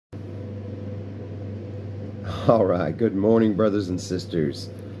All right, good morning, brothers and sisters.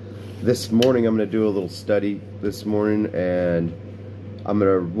 This morning I'm going to do a little study this morning, and what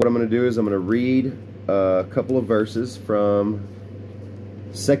I'm going to do is I'm going to read a couple of verses from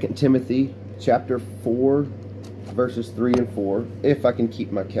 2 Timothy chapter 4, verses 3 and 4, if I can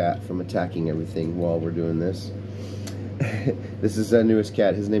keep my cat from attacking everything while we're doing this. This is our newest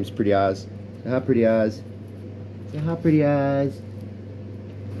cat. His name's Pretty Eyes. Say hi, Pretty Eyes. Say hi, Pretty Eyes.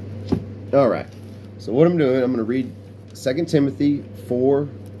 All right. So what I'm doing, I'm going to read 2 Timothy 4,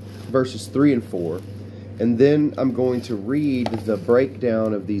 verses 3 and 4. And then I'm going to read the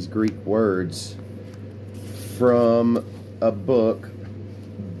breakdown of these Greek words from a book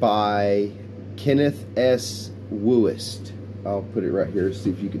by Kenneth S. Wuest. I'll put it right here, see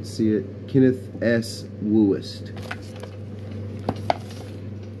if you can see it. Kenneth S. Wuest.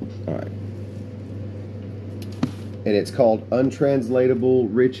 All right. And it's called Untranslatable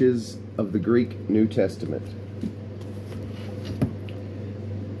Riches of the Greek New Testament.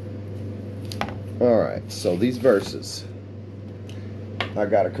 Alright, so these verses. I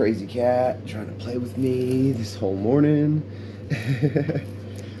got a crazy cat trying to play with me this whole morning.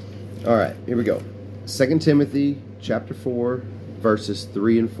 Alright, here we go. 2 Timothy chapter 4, verses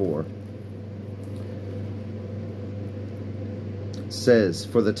 3 and 4. Says,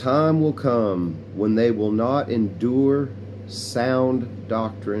 "For the time will come when they will not endure sound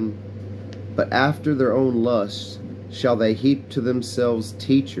doctrine, but after their own lusts shall they heap to themselves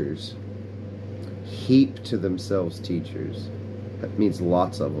teachers." Heap to themselves teachers. That means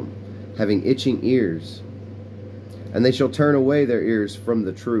lots of them. "Having itching ears. And they shall turn away their ears from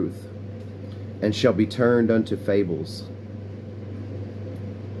the truth, and shall be turned unto fables."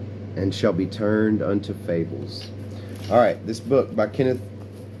 And shall be turned unto fables. Alright, this book by Kenneth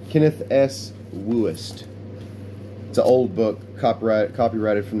S. Wuest. It's an old book,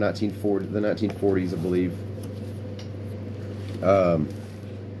 copyrighted from the 1940s, I believe.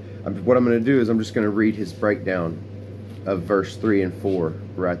 What I'm going to do is I'm just going to read his breakdown of verse 3 and 4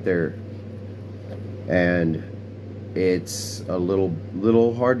 right there. And it's a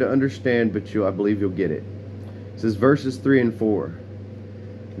little hard to understand, but I believe you'll get it. It says, verses 3 and 4.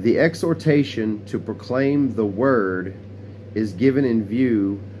 "The exhortation to proclaim the word is given in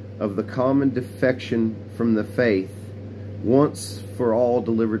view of the common defection from the faith once for all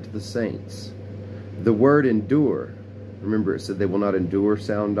delivered to the saints. The word endure," remember it said they will not endure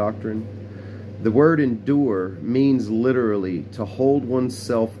sound doctrine. The word endure means literally to hold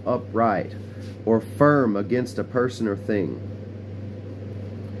oneself upright or firm against a person or thing.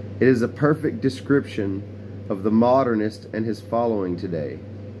 It is a perfect description of the modernist and his following today.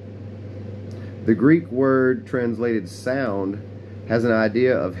 The Greek word translated sound has an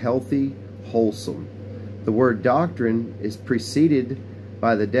idea of healthy, wholesome. The word doctrine is preceded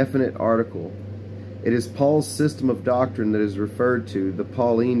by the definite article. It is Paul's system of doctrine that is referred to, the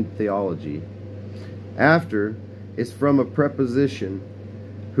Pauline theology. After is from a preposition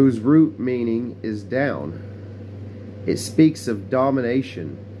whose root meaning is down. It speaks of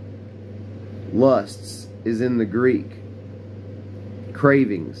domination. Lusts is in the Greek.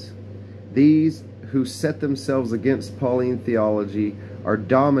 Cravings. These who set themselves against Pauline theology are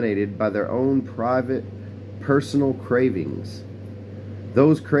dominated by their own private, personal cravings.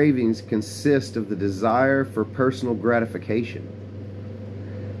 Those cravings consist of the desire for personal gratification.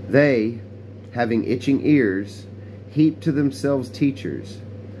 They, having itching ears, heap to themselves teachers.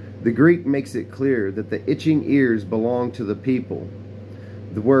 The Greek makes it clear that the itching ears belong to the people.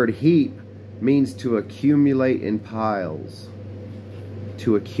 The word heap means to accumulate in piles.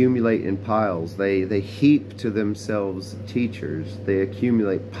 To accumulate in piles. They heap to themselves teachers. They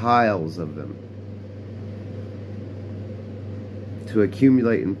accumulate piles of them. To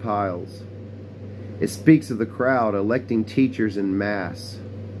accumulate in piles. It speaks of the crowd electing teachers in mass.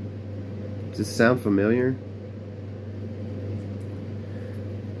 Does this sound familiar?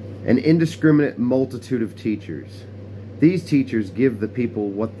 An indiscriminate multitude of teachers. These teachers give the people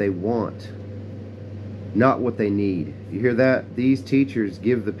what they want, not what they need. You hear that? These teachers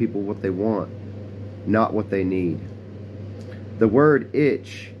give the people what they want, not what they need. The word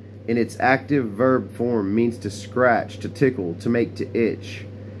itch in its active verb form means to scratch, to tickle, to make to itch.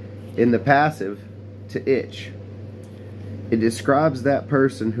 In the passive, to itch. It describes that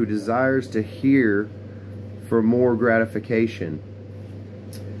person who desires to hear for more gratification.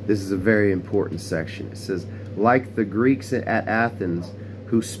 This is a very important section. It says, like the Greeks at Athens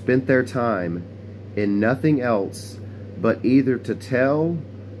who spent their time in nothing else but either to tell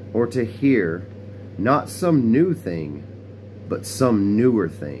or to hear, not some new thing, but some newer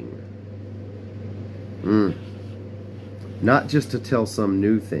thing. Not just to tell some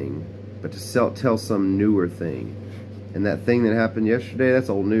new thing, but to tell some newer thing. And that thing that happened yesterday, that's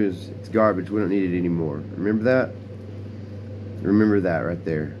old news. It's garbage. We don't need it anymore. Remember that? Remember that right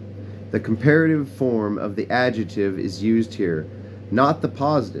there. The comparative form of the adjective is used here, not the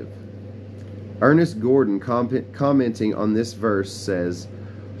positive. Ernest Gordon, commenting on this verse, says,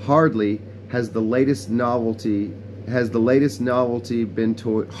 hardly has the latest novelty been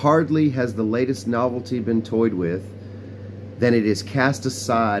toyed with, then it is cast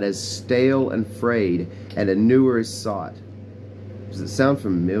aside as stale and frayed, and a newer is sought. Does it sound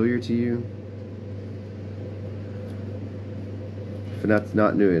familiar to you? If that's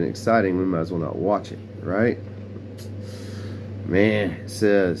not new and exciting, we might as well not watch it, right? Man, it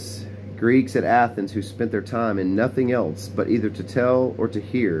says, Greeks at Athens who spent their time in nothing else but either to tell or to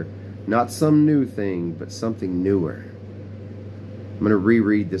hear, not some new thing, but something newer. I'm going to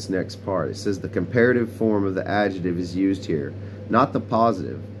reread this next part. It says the comparative form of the adjective is used here, not the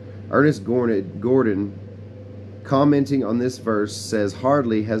positive. Ernest Gordon, commenting on this verse, says,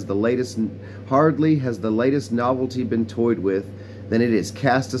 hardly has the latest novelty been toyed with, then it is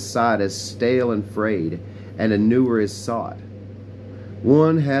cast aside as stale and frayed, and a newer is sought.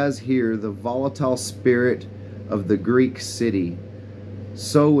 One has here the volatile spirit of the Greek city,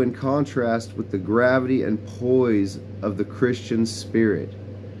 so in contrast with the gravity and poise of the Christian spirit,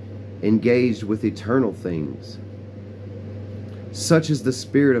 engaged with eternal things. Such is the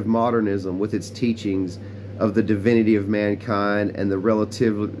spirit of modernism with its teachings of the divinity of mankind and the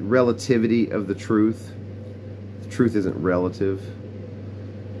relativity of the truth. The truth isn't relative.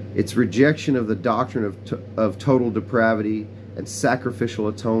 Its rejection of the doctrine of total depravity and sacrificial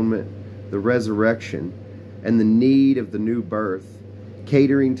atonement, the resurrection, and the need of the new birth,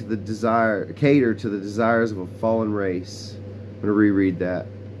 cater to the desires of a fallen race. I'm going to reread that.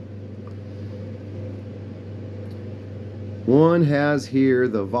 One has here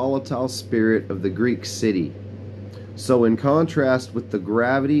the volatile spirit of the Greek city. So in contrast with the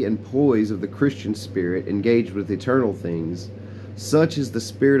gravity and poise of the Christian spirit engaged with eternal things, such is the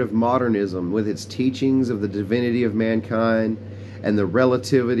spirit of modernism with its teachings of the divinity of mankind and the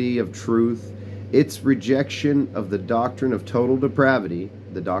relativity of truth, its rejection of the doctrine of total depravity,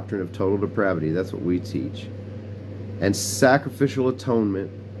 that's what we teach, and sacrificial atonement,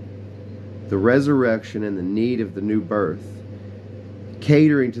 the resurrection, and the need of the new birth,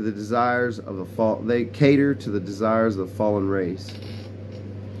 cater to the desires of the fallen race.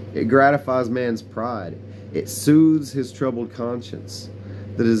 It gratifies man's pride. It soothes his troubled conscience.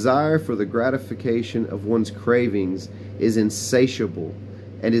 The desire for the gratification of one's cravings is insatiable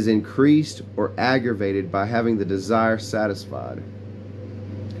and is increased or aggravated by having the desire satisfied.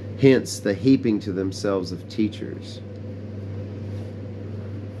 Hence the heaping to themselves of teachers.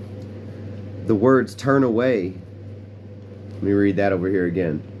 The words turn away. Let me read that over here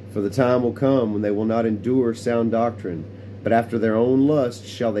again. For the time will come when they will not endure sound doctrine, but after their own lust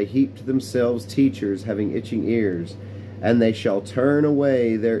shall they heap to themselves teachers having itching ears, and they shall turn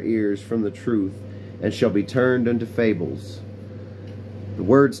away their ears from the truth, and shall be turned unto fables. The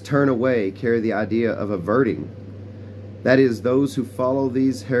words turn away carry the idea of averting. That is, those who follow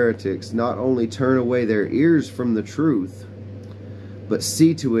these heretics not only turn away their ears from the truth, but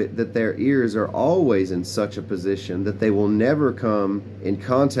see to it that their ears are always in such a position that they will never come in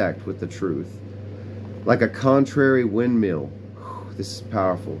contact with the truth. Like a contrary windmill. This is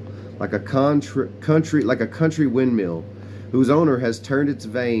powerful. Like a country windmill, whose owner has turned its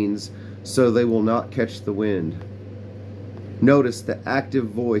vanes so they will not catch the wind. Notice the active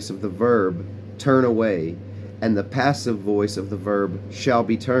voice of the verb turn away, and the passive voice of the verb shall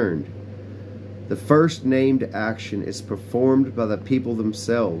be turned. The first named action is performed by the people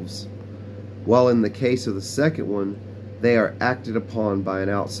themselves, while in the case of the second one, they are acted upon by an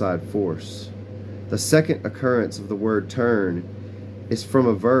outside force. The second occurrence of the word turn is from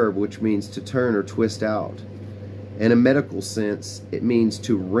a verb which means to turn or twist out. In a medical sense, it means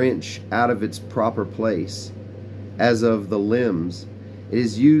to wrench out of its proper place, as of the limbs. It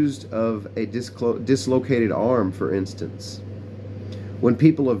is used of a dislocated arm, for instance. When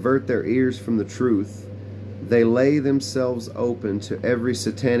people avert their ears from the truth, they lay themselves open to every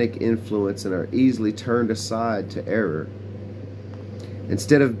satanic influence and are easily turned aside to error.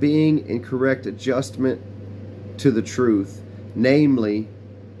 Instead of being in correct adjustment to the truth, namely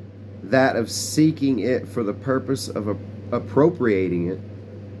that of seeking it for the purpose of appropriating it,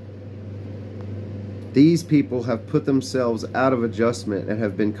 these people have put themselves out of adjustment and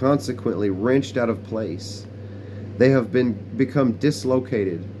have been consequently wrenched out of place. They have become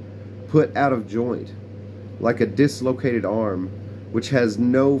dislocated, put out of joint, like a dislocated arm, which has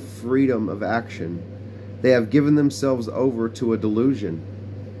no freedom of action. They have given themselves over to a delusion.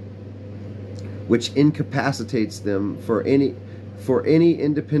 which incapacitates them for any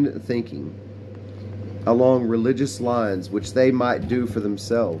independent thinking along religious lines which they might do for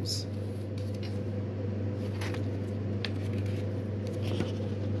themselves.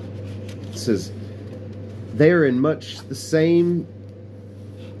 It says, they are in much the same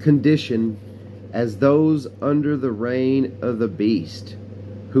condition as those under the reign of the beast,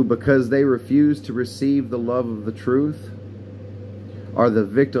 who, because they refuse to receive the love of the truth, are the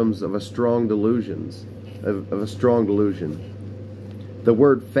victims of a strong delusion. The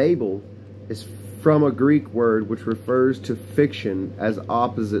word fable is from a Greek word which refers to fiction as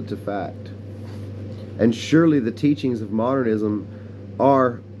opposite to fact. And surely the teachings of modernism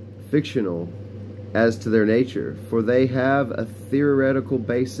are fictional as to their nature, for they have a theoretical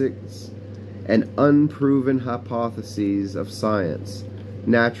basis and unproven hypotheses of science,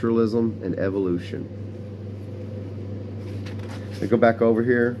 naturalism, and evolution. I go back over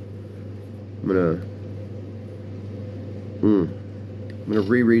here. I'm gonna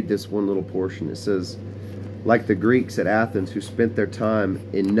reread this one little portion. It says, like the Greeks at Athens, who spent their time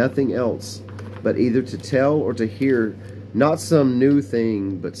in nothing else but either to tell or to hear not some new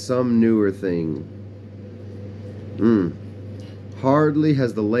thing, but some newer thing. Hardly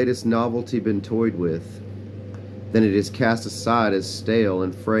has the latest novelty been toyed with, then it is cast aside as stale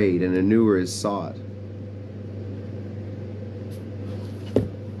and frayed, and a newer is sought.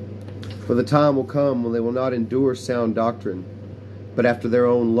 For the time will come when they will not endure sound doctrine, but after their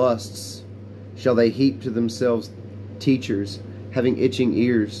own lusts shall they heap to themselves teachers, having itching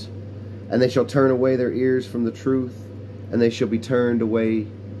ears, and they shall turn away their ears from the truth, and they shall be turned away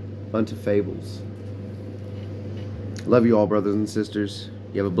unto fables. Love you all, brothers and sisters.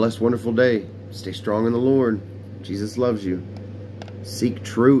 You have a blessed, wonderful day. Stay strong in the Lord. Jesus loves you. Seek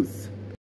truth.